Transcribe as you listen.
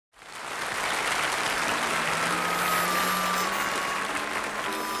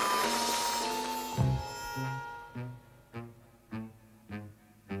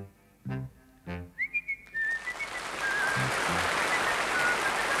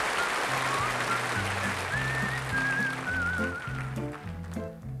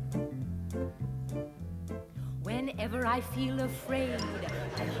whenever I feel afraid,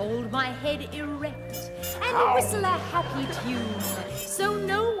 I hold my head erect and whistle a happy tune, so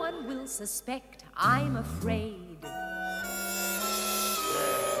no one will suspect I'm afraid.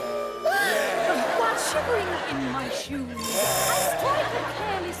 While shivering in my shoes, I strike a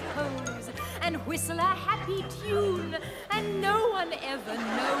careless pose and whistle a happy tune, and no one ever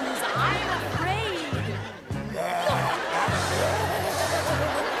knows I'm afraid.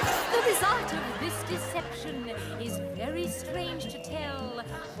 The result of this deception is very strange to tell,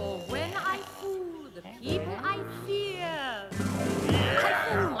 for when I fool the people I fear, I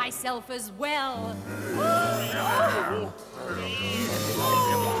fool myself as well. I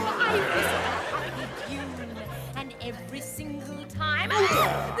whistle a happy tune, and every single time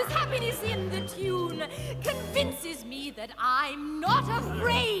this happiness in the tune convinces me that I'm not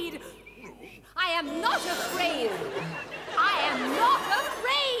afraid. I am not afraid. I am not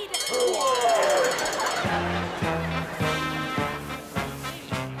afraid.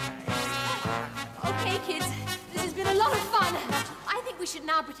 Okay, kids, this has been a lot of fun. I think we should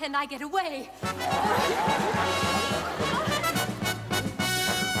now pretend I get away.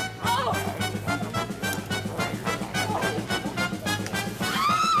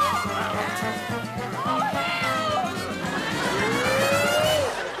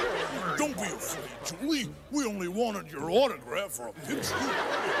 Don't be afraid, Julie. We only wanted your autograph for a picture.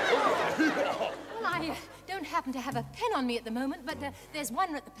 Well, I don't happen to have a pen on me at the moment, but there's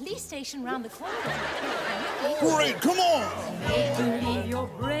one at the police station round the corner. Great, come on! Make believe you're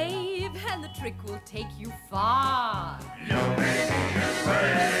brave, and the trick will take you far. You may be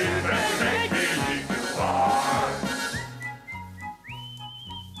afraid, and make believe you are.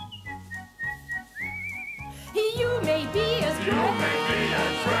 You may be as brave.